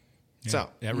 yeah, So,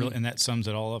 that really, and that sums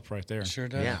it all up right there. Sure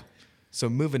does. yeah. So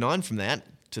moving on from that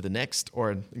to the next,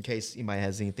 or in case anybody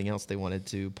has anything else they wanted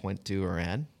to point to or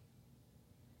add.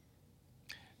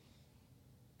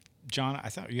 John, I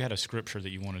thought you had a scripture that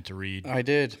you wanted to read. I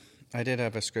did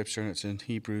have a scripture, and it's in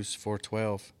Hebrews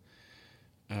 4:12.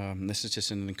 This is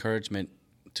just an encouragement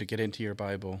to get into your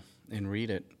Bible and read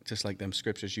it, just like them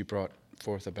scriptures you brought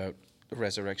forth about the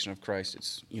resurrection of Christ.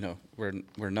 It's,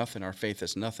 we're nothing. Our faith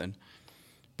is nothing.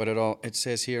 But it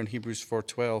says here in Hebrews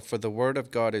 4:12, for the word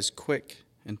of God is quick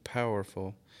and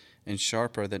powerful and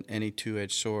sharper than any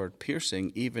two-edged sword,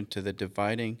 piercing even to the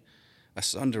dividing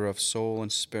asunder of soul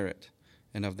and spirit,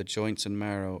 and of the joints and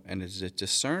marrow, and is a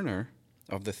discerner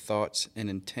of the thoughts and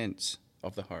intents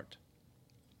of the heart.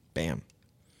 Bam.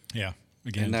 Yeah,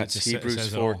 again, And that's it Hebrews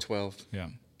says it all. 4:12. Yeah,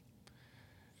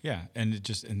 yeah, and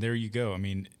there you go. I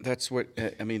mean, That's what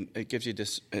it gives you.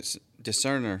 It's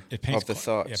discerner it paints of the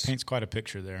thoughts. it paints quite a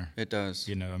picture there. It does.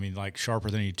 I mean, like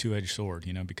sharper than any two-edged sword.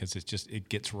 Because it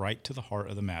gets right to the heart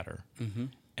of the matter,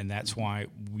 and that's why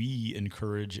we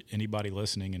encourage anybody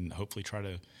listening, and hopefully try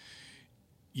to.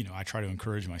 I try to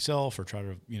encourage myself, or try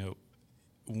to,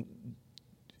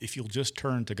 if you'll just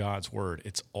turn to God's word,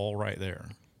 it's all right there.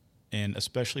 And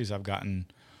especially as I've gotten,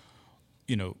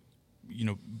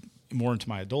 more into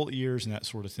my adult years and that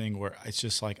sort of thing, where it's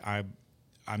just like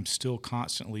I'm still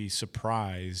constantly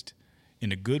surprised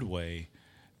in a good way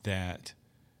that,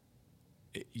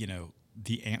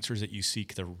 the answers that you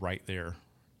seek, they're right there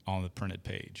on the printed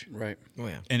page. Right. Oh,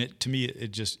 yeah. And to me,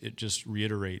 it just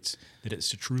reiterates that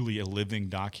it's truly a living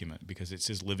document, because it's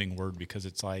his living word. Because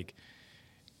it's like,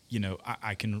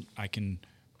 I can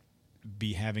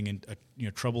be having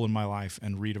trouble in my life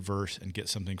and read a verse and get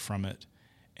something from it,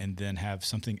 and then have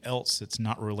something else that's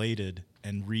not related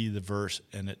and read the verse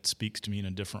and it speaks to me in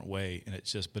a different way. And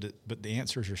it's just, but the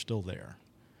answers are still there,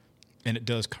 and it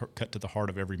does cut to the heart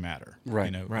of every matter.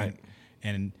 Right. Right.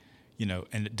 And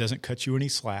and it doesn't cut you any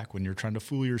slack when you're trying to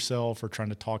fool yourself or trying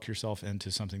to talk yourself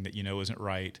into something that isn't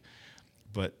right.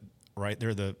 But right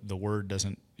there, the word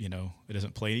doesn't, it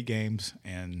doesn't play any games,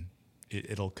 and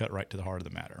it'll cut right to the heart of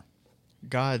the matter.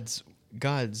 God's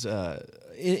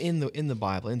in the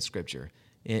Bible, in Scripture,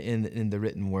 in the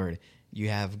written word, you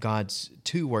have God's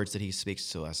two words that he speaks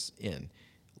to us in: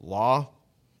 law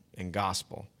and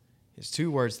gospel. It's two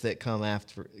words that come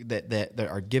after that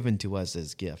are given to us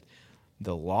as gift.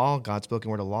 The law, God's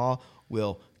spoken word of law,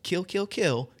 will kill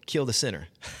the sinner.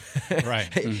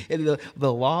 Right. And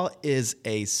the law is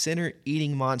a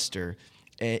sinner-eating monster,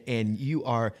 and you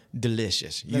are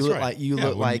delicious. You That's look right.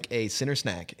 look like a sinner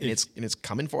snack, and it's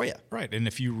coming for you. Right. And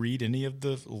if you read any of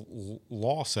the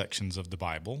law sections of the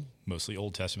Bible, mostly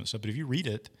Old Testament stuff, but if you read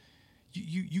it,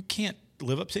 you can't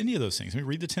live up to any of those things. I mean,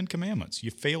 read the Ten Commandments. You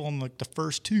fail on the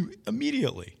first two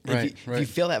immediately. Right. If you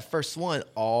fail that first one,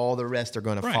 all the rest are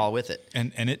going to fall with it.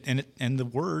 And the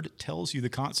word tells you the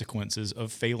consequences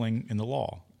of failing in the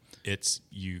law. It's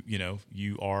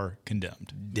you are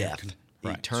condemned. Death.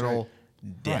 Right. Eternal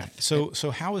death. Right.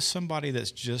 So how is somebody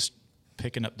that's just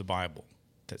picking up the Bible,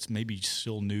 that's maybe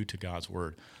still new to God's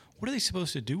word, what are they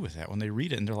supposed to do with that when they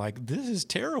read it and they're like, this is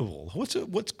terrible? What's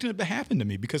going to happen to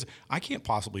me? Because I can't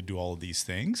possibly do all of these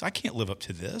things. I can't live up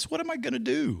to this. What am I going to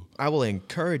do? I will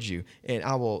encourage you, and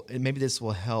maybe this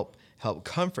will help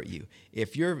comfort you.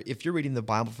 If you're reading the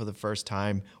Bible for the first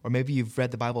time, or maybe you've read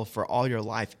the Bible for all your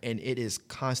life and it is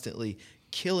constantly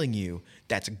killing you,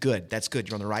 that's good. That's good.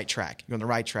 You're on the right track.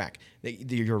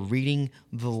 You're reading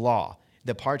the law.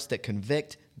 The parts that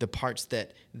convict, the parts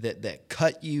that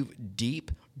cut you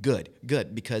deep, good.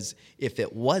 Because if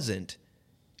it wasn't,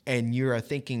 and you're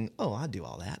thinking, oh, I'll do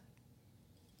all that,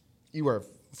 you are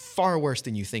far worse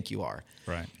than you think you are.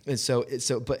 Right. And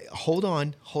but hold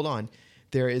on.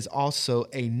 There is also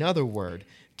another word.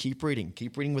 Keep reading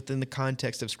within the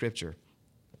context of Scripture.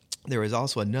 There is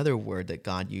also another word that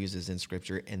God uses in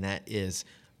Scripture, and that is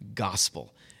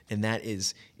gospel. And that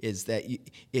is that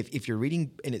if you're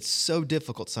reading, and it's so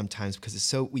difficult sometimes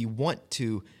because we want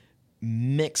to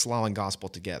mix law and gospel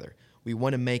together. We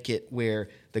want to make it where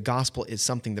the gospel is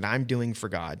something that I'm doing for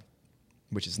God,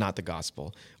 which is not the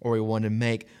gospel, or we want to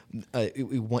make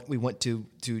we want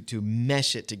to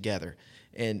mesh it together,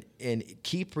 and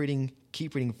keep reading,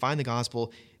 find the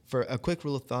gospel. For a quick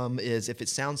rule of thumb is if it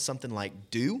sounds something like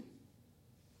do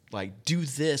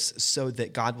this so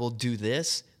that God will do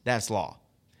this, that's law.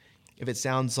 If it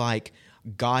sounds like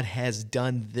God has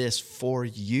done this for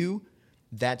you,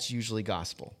 that's usually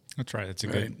gospel. That's right. That's a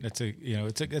good. That's a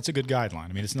it's a good guideline.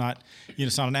 I mean, it's not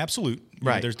it's not an absolute.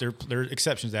 Right. There are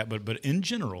exceptions to that, but in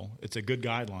general, it's a good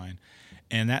guideline,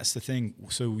 and that's the thing.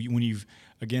 So when you've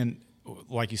again,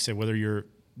 like you said, whether you're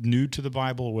new to the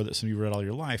Bible or whether it's something you've read all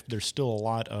your life, there's still a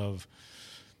lot of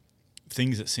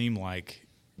things that seem like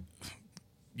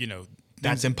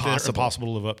That's impossible. They're impossible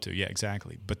to live up to. Yeah,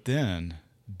 exactly. But then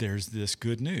there's this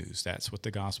good news. That's what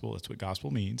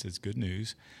gospel means. It's good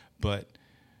news. But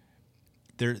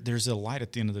there's a light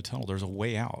at the end of the tunnel. There's a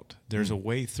way out. There's a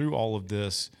way through all of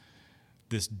this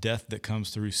death that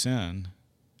comes through sin,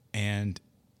 and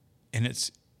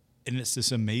it's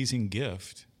this amazing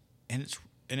gift, and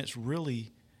it's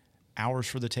really ours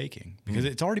for the taking because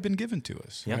it's already been given to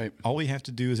us. Yep. Right. All we have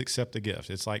to do is accept the gift.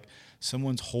 It's like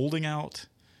someone's holding out,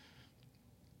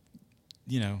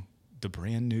 the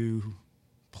brand new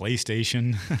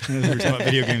PlayStation. We were talking about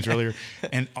video games earlier,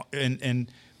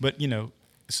 but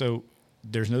so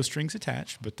there's no strings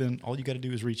attached. But then all you got to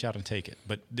do is reach out and take it.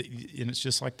 But and it's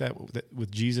just like that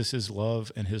with Jesus'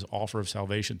 love and His offer of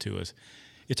salvation to us.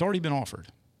 It's already been offered.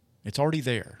 It's already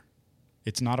there.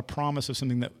 It's not a promise of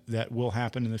something that will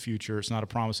happen in the future. It's not a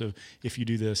promise of if you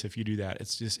do this, if you do that.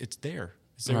 It's just it's there.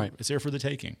 It's there. Right. It's there for the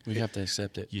taking. We have to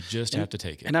accept it. You just have to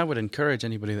take it. And I would encourage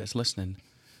anybody that's listening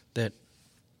that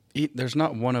there's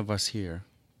not one of us here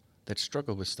that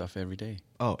struggle with stuff every day.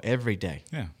 Oh, every day.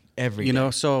 Yeah. Every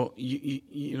day. So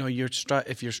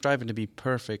if you're striving to be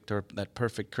perfect or that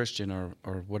perfect Christian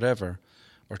or whatever,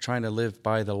 or trying to live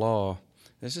by the law,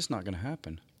 it's just not going to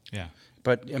happen. Yeah.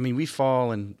 But I mean, we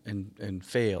fall and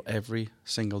fail every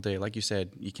single day. Like you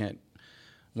said, you can't.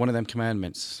 One of them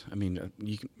commandments. I mean,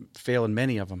 you can fail in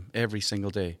many of them every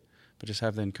single day. But just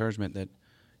have the encouragement that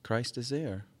Christ is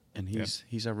there and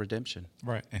He's our redemption.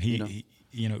 Right. And he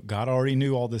God already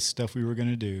knew all this stuff we were going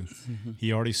to do. Mm-hmm.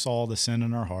 He already saw the sin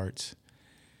in our hearts,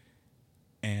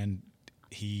 and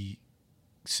He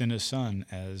sent His Son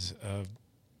as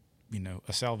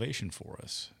a salvation for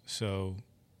us. So,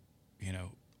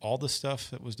 all the stuff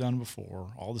that was done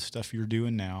before, all the stuff you're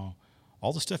doing now,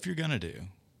 all the stuff you're going to do,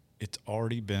 it's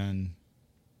already been,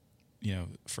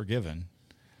 forgiven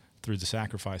through the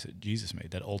sacrifice that Jesus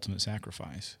made, that ultimate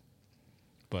sacrifice.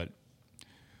 But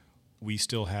we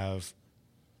still have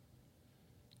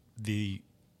the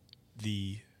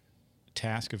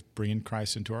task of bringing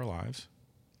Christ into our lives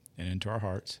and into our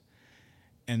hearts,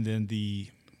 and then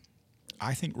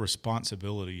I think,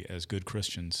 responsibility as good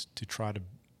Christians to try to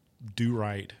do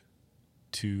right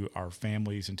to our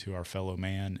families and to our fellow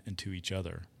man and to each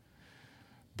other.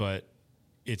 But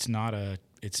it's not a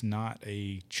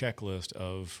checklist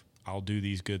of I'll do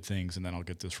these good things and then I'll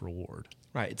get this reward.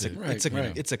 Right.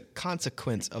 It's a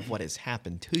consequence of what has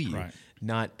happened to you, right.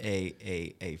 Not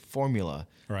a formula,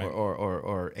 right.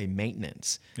 or a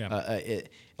maintenance. Yeah.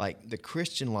 Like the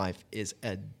Christian life is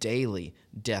a daily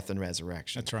death and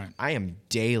resurrection. That's right. I am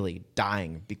daily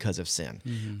dying because of sin,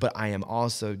 but I am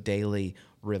also daily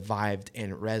revived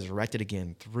and resurrected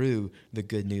again through the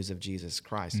good news of Jesus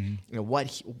Christ.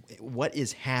 What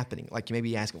is happening? Like you may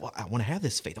be asking, well, I want to have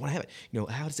this faith. I want to have it.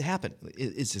 How does it happen?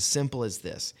 It's as simple as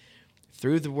this.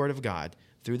 Through the Word of God,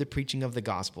 through the preaching of the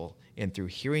gospel, and through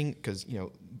hearing, because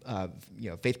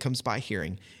faith comes by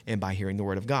hearing, and by hearing the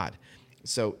Word of God.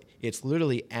 So it's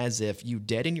literally as if you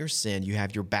dead in your sin, you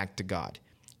have your back to God,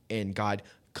 and God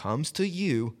comes to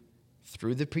you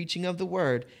through the preaching of the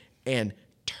Word and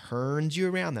turns you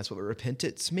around. That's what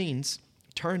repentance means: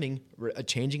 turning, a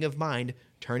changing of mind,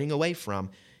 turning away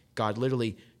from. God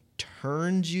literally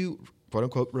turns you, quote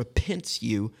unquote, repents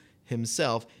you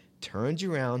Himself, turns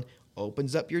you around,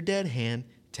 opens up your dead hand,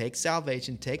 takes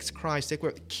salvation, takes Christ, takes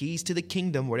the keys to the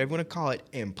kingdom, whatever you want to call it,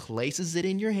 and places it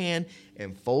in your hand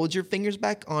and folds your fingers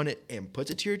back on it and puts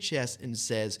it to your chest and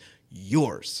says,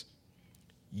 yours,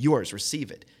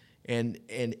 receive it. And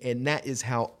that is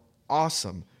how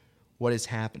awesome what is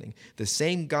happening. The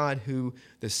same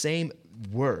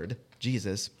Word,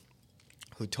 Jesus,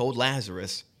 who told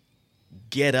Lazarus,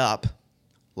 get up,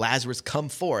 Lazarus, come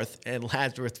forth, and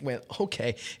Lazarus went,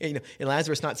 okay. And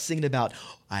Lazarus not singing about,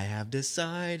 I have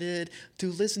decided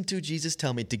to listen to Jesus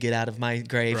tell me to get out of my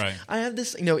grave. Right. I have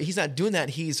this, he's not doing that.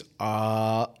 He's,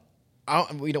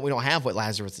 we don't have what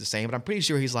Lazarus is saying, but I'm pretty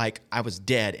sure he's like, I was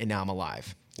dead and now I'm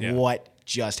alive. Yeah. What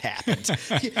just happened.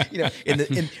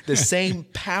 In the same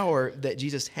power that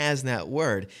Jesus has in that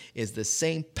word is the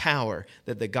same power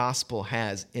that the gospel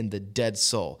has in the dead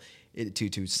soul.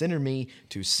 To sinner me,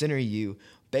 to sinner you,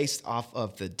 based off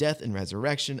of the death and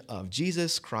resurrection of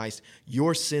Jesus Christ,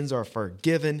 your sins are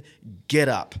forgiven. Get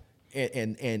up.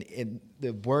 And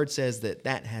the word says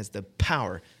that has the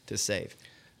power to save.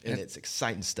 And it's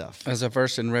exciting stuff. As a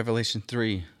verse in Revelation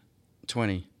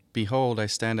 3:20, behold, I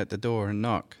stand at the door and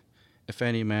knock. If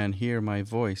any man hear my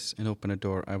voice and open a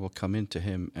door, I will come into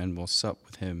him and will sup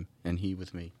with him and he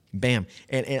with me. Bam.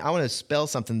 And I want to spell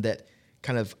something that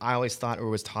kind of I always thought or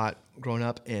was taught growing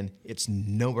up, and it's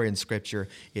nowhere in Scripture.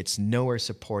 It's nowhere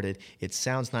supported. It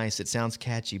sounds nice. It sounds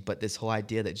catchy, but this whole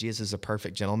idea that Jesus is a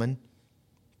perfect gentleman,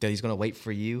 that he's going to wait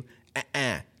for you,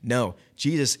 no.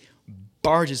 Jesus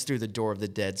barges through the door of the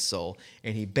dead soul,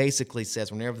 and he basically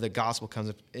says, whenever the gospel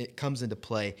comes into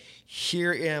play,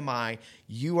 here am I,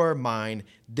 you are mine,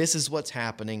 this is what's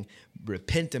happening,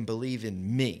 repent and believe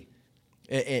in me,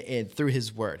 and through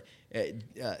his word.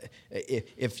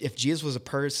 If Jesus was a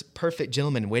perfect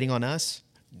gentleman waiting on us,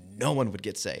 no one would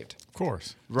get saved. Of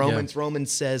course.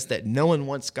 Romans says that no one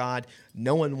wants God,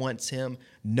 no one wants him,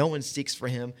 no one seeks for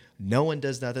him, no one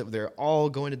does nothing. They're all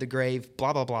going to the grave,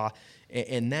 blah, blah, blah.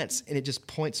 And it just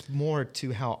points more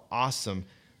to how awesome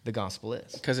the gospel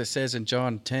is. Because it says in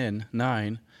John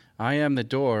 10:9, I am the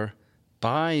door,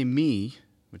 by me,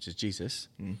 which is Jesus,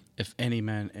 if any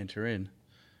man enter in,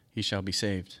 he shall be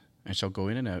saved, and shall go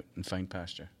in and out and find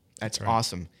pasture. That's right.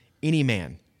 Awesome. Any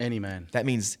man. Any man. That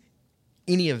means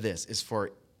any of this is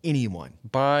for anyone.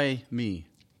 By me.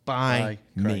 By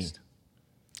me. Christ.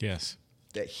 Yes.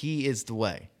 That he is the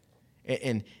way.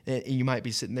 And you might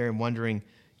be sitting there and wondering,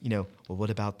 well,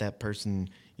 what about that person,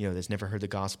 that's never heard the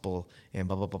gospel and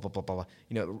blah, blah, blah, blah, blah, blah.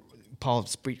 Paul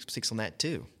speaks on that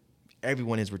too.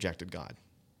 Everyone has rejected God.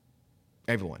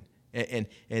 Everyone.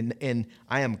 And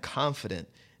I am confident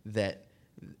that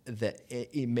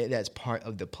that's part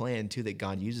of the plan too, that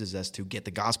God uses us to get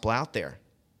the gospel out there.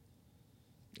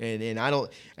 And I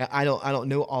don't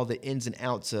know all the ins and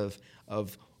outs of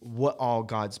what all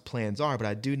God's plans are, but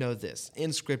I do know this.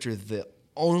 In Scripture, the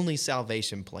only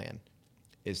salvation plan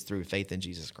is through faith in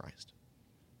Jesus Christ.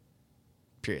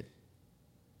 Period.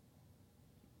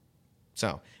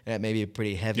 So that may be a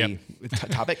pretty heavy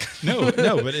topic. No,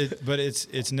 but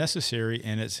it's necessary,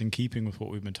 and it's in keeping with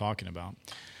what we've been talking about.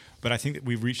 But I think that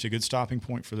we've reached a good stopping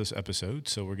point for this episode,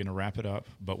 so we're going to wrap it up.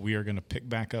 But we are going to pick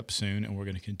back up soon, and we're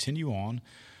going to continue on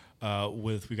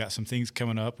we got some things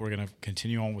coming up. We're going to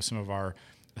continue on with some of our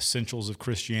essentials of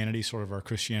Christianity, sort of our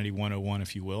Christianity 101,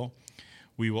 if you will.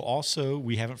 We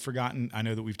haven't forgotten, I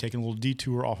know that we've taken a little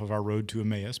detour off of our road to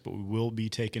Emmaus, but we will be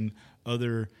taking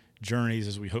other journeys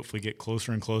as we hopefully get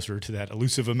closer and closer to that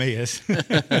elusive Emmaus.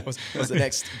 was the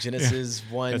next Genesis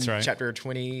 1, That's right. Chapter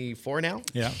 24 now?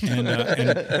 Yeah,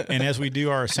 and as we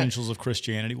do our essentials of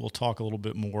Christianity, we'll talk a little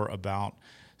bit more about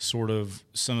sort of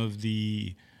some of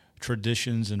the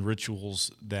traditions and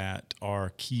rituals that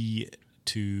are key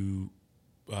to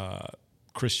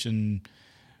Christian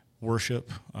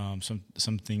worship,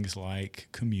 some things like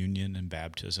communion and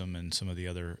baptism, and some of the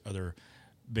other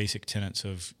basic tenets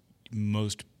of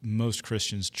most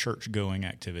Christians' church-going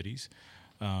activities.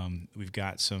 We've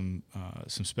got some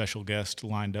special guests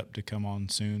lined up to come on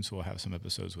soon, so we'll have some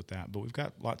episodes with that. But we've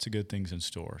got lots of good things in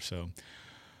store. So,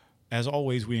 as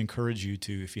always, we encourage you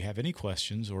to, if you have any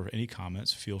questions or any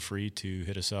comments, feel free to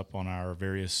hit us up on our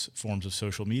various forms of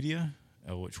social media,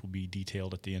 which will be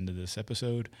detailed at the end of this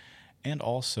episode. And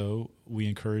also, we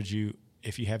encourage you,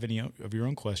 if you have any of your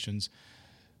own questions,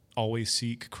 always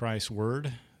seek Christ's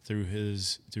word through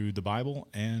the Bible,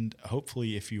 and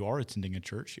hopefully, if you are attending a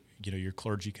church, your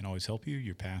clergy can always help you,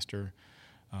 your pastor,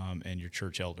 and your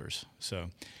church elders.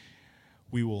 So,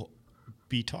 we will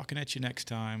be talking at you next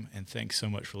time, and thanks so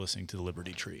much for listening to the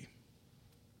Liberty Tree.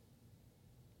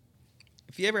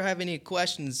 If you ever have any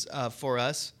questions for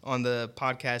us on the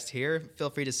podcast here, feel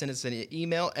free to send us an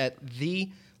email at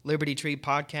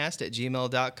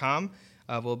thelibertytreepodcast@gmail.com.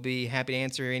 We'll be happy to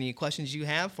answer any questions you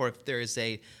have, or if there is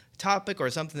a topic or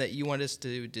something that you want us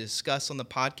to discuss on the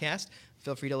podcast,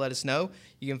 feel free to let us know.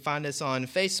 You can find us on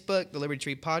Facebook, the Liberty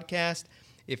Tree Podcast.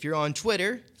 If you're on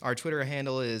Twitter, our Twitter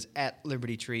handle is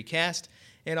 @LibertyTreeCast.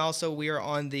 And also, we are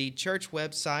on the church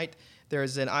website.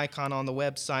 There's an icon on the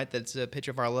website that's a picture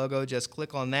of our logo. Just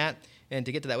click on that. And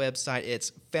to get to that website,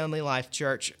 it's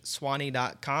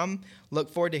FamilyLifeChurchSwanee.com.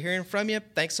 Look forward to hearing from you.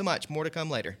 Thanks so much. More to come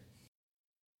later.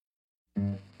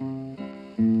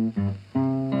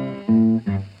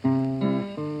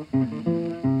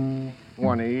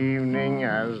 One evening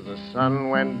as the sun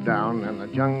went down and the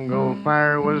jungle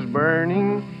fire was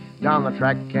burning, Down the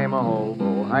track came a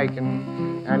hobo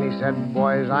hiking, and he said,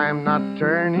 boys, I'm not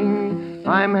turning.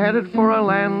 I'm headed for a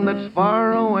land that's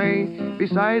far away,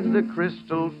 beside the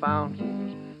crystal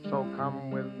fountains. So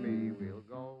come with me, we'll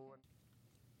go.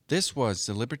 This was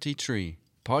The Liberty Tree,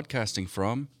 podcasting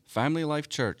from Family Life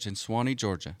Church in Suwanee,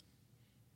 Georgia.